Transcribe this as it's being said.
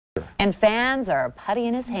And fans are putty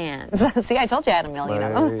in his hands. See, I told you I had a million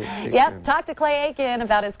of them. Yep, talk to Clay Aiken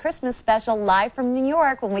about his Christmas special live from New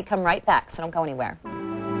York when we come right back, so don't go anywhere.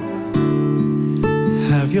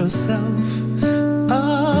 Have yourself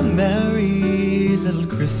a merry little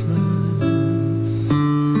Christmas.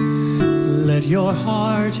 Let your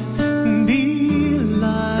heart be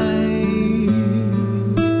light.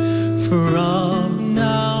 From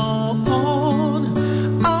now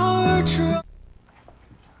on, our trouble.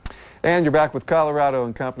 And you're back with Colorado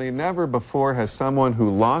and Company. Never before has someone who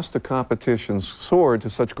lost a competition soared to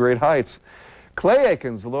such great heights. Clay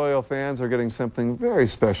Aiken's loyal fans are getting something very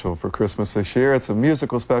special for Christmas this year. It's a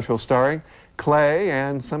musical special starring Clay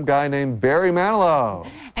and some guy named Barry Manilow.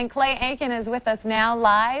 And Clay Aiken is with us now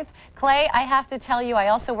live. Clay, I have to tell you, I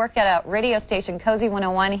also work at a radio station, Cozy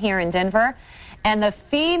 101 here in Denver. And the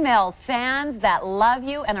female fans that love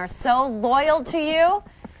you and are so loyal to you,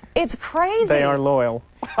 it's crazy. They are loyal.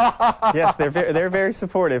 Yes, they're very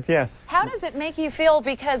supportive, yes. How does it make you feel?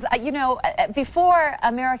 Because, you know, before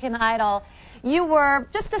American Idol, you were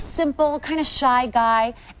just a simple, kind of shy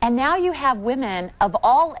guy, and now you have women of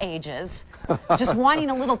all ages just wanting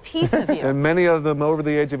a little piece of you. And many of them over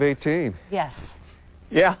the age of 18. Yes.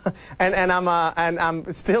 Yeah, and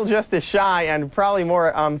I'm still just as shy and probably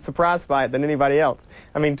more surprised by it than anybody else.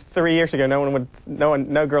 I mean, 3 years ago,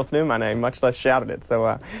 no girls knew my name, much less shouted it.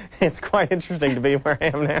 So it's quite interesting to be where I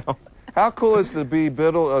am now. How cool is it to be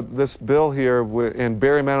this bill here, and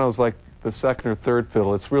Barry Manilow's like the second or third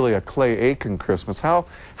fiddle? It's really a Clay Aiken Christmas. How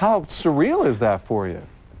surreal is that for you?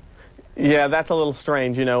 Yeah, that's a little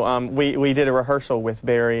strange. You know, we did a rehearsal with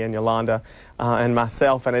Barry and Yolanda and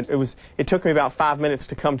myself, and it took me about 5 minutes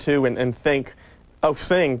to come to and think, oh,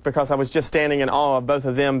 sing, because I was just standing in awe of both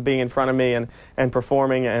of them being in front of me and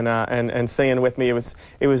performing and singing with me. It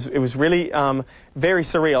was really very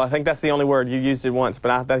surreal. I think that's the only word. You used it once,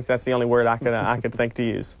 but I think that's the only word I could think to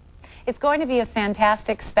use. It's going to be a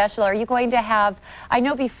fantastic special. Are you going to have, I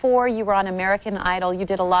know before you were on American Idol, you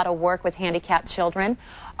did a lot of work with handicapped children.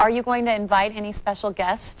 Are you going to invite any special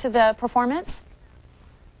guests to the performance?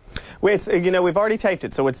 Well, you know, we've already taped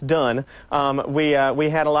it, so it's done. We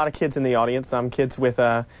had a lot of kids in the audience, kids with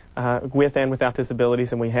and without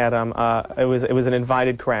disabilities, and we had it was an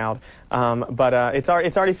invited crowd. But it's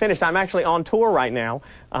already finished. I'm actually on tour right now,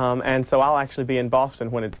 and so I'll actually be in Boston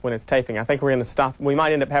when it's taping. I think we're going to stop. We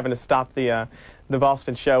might end up having to stop the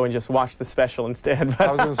Boston show and just watch the special instead. But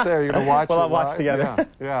I was going to say, are you going to watch it? Well, I'll watch together.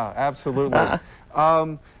 Yeah, absolutely.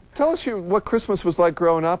 Tell us what Christmas was like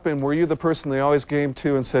growing up, and were you the person they always came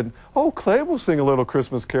to and said, "Oh, Clay will sing a little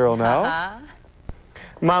Christmas carol now"?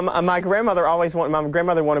 My grandmother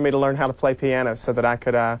wanted me to learn how to play piano so that I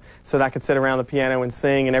could sit around the piano and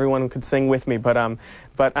sing, and everyone could sing with me. But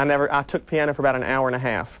I took piano for about an hour and a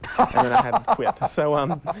half, and then I had to quit.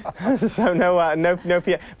 So so no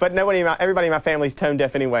piano. But everybody in my family's tone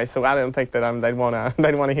deaf anyway, so I didn't think that they'd want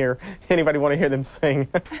to hear them sing.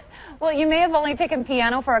 Well, you may have only taken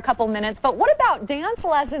piano for a couple minutes, but what about dance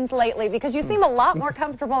lessons lately? Because you seem a lot more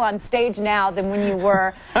comfortable on stage now than when you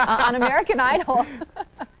were on American Idol.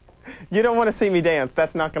 You don't want to see me dance.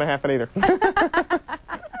 That's not going to happen either.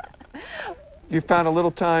 You found a little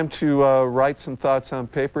time to write some thoughts on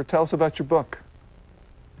paper. Tell us about your book.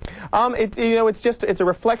 It's a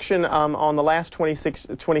reflection on the last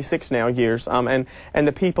 26 now years, and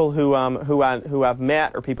the people who I've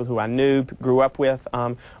met, or people who I knew, grew up with,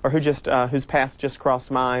 or whose paths just crossed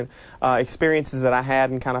mine, experiences that I had,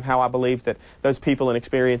 and kind of how I believe that those people and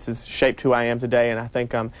experiences shaped who I am today. And I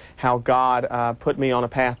think how God put me on a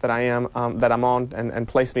path that I'm on, and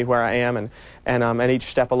placed me where I am, and each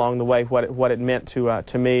step along the way, what it meant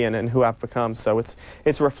to me and who I've become. So it's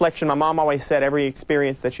a reflection. My mom always said, every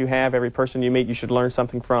experience that you have, every person you meet, you should learn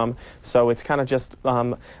something from. So it's kind of just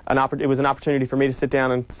it was an opportunity for me to sit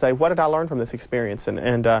down and say, what did I learn from this experience,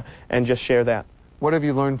 and just share that. What have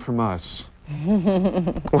you learned from us? Well,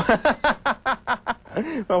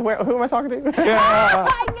 who am I talking to? Yeah.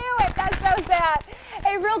 I knew it. That's so sad.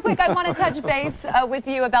 Hey, real quick, I want to touch base with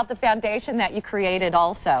you about the foundation that you created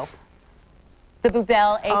also. The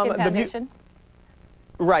Bubel Aiken Foundation?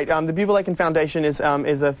 Right. The Bubel Aiken Foundation is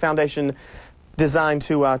a foundation designed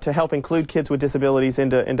to help include kids with disabilities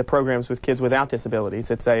into programs with kids without disabilities.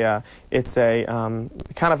 It's a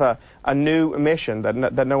kind of a new mission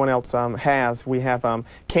that no one else has. We have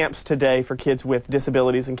camps today for kids with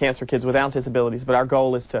disabilities and camps for kids without disabilities, but our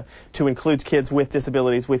goal is to include kids with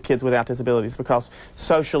disabilities with kids without disabilities, because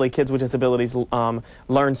socially kids with disabilities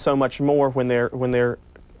learn so much more when they're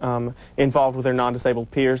involved with their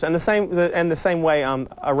non-disabled peers, and the same way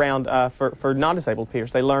around for non-disabled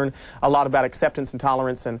peers. They learn a lot about acceptance and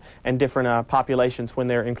tolerance and different populations when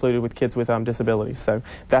they're included with kids with disabilities. So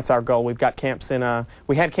that's our goal. We've got camps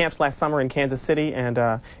we had camps last summer in Kansas City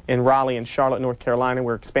and in Raleigh and Charlotte, North Carolina.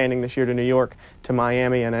 We're expanding this year to New York, to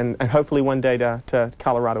Miami, and hopefully one day to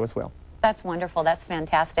Colorado as well. That's wonderful. That's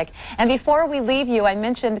fantastic. And before we leave you, I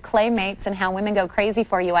mentioned Claymates and how women go crazy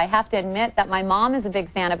for you. I have to admit that my mom is a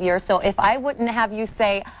big fan of yours, so if I wouldn't have you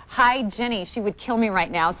say, "Hi, Jenny," she would kill me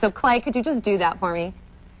right now. So, Clay, could you just do that for me?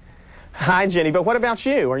 Hi, Jenny. But what about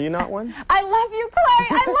you? Are you not one? I love you, Clay.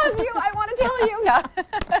 I love you. I want to tell you. No.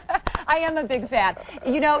 I am a big fan.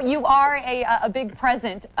 You know, you are a big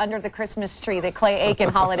present under the Christmas tree, the Clay Aiken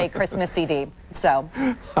Holiday Christmas CD. So.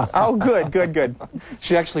 Oh, good, good, good.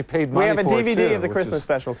 She actually paid money for it, We have a DVD too, of the Christmas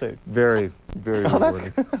special, too. Very, very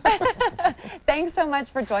rewarding. Thanks so much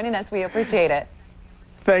for joining us. We appreciate it.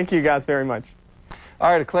 Thank you guys very much.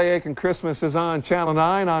 All right, a Clay Aiken Christmas is on Channel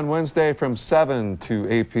 9 on Wednesday from 7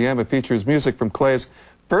 to 8 p.m. It features music from Clay's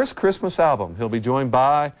first Christmas album. He'll be joined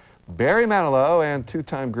by Barry Manilow and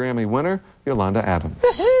two-time Grammy winner Yolanda Adams.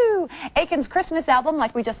 Woohoo! Aiken's Christmas album,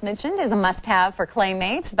 like we just mentioned, is a must-have for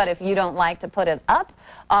Claymates, but if you don't like to put it up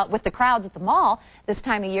with the crowds at the mall this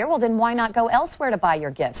time of year, well, then why not go elsewhere to buy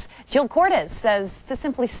your gifts? Jill Cordes says to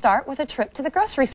simply start with a trip to the grocery store.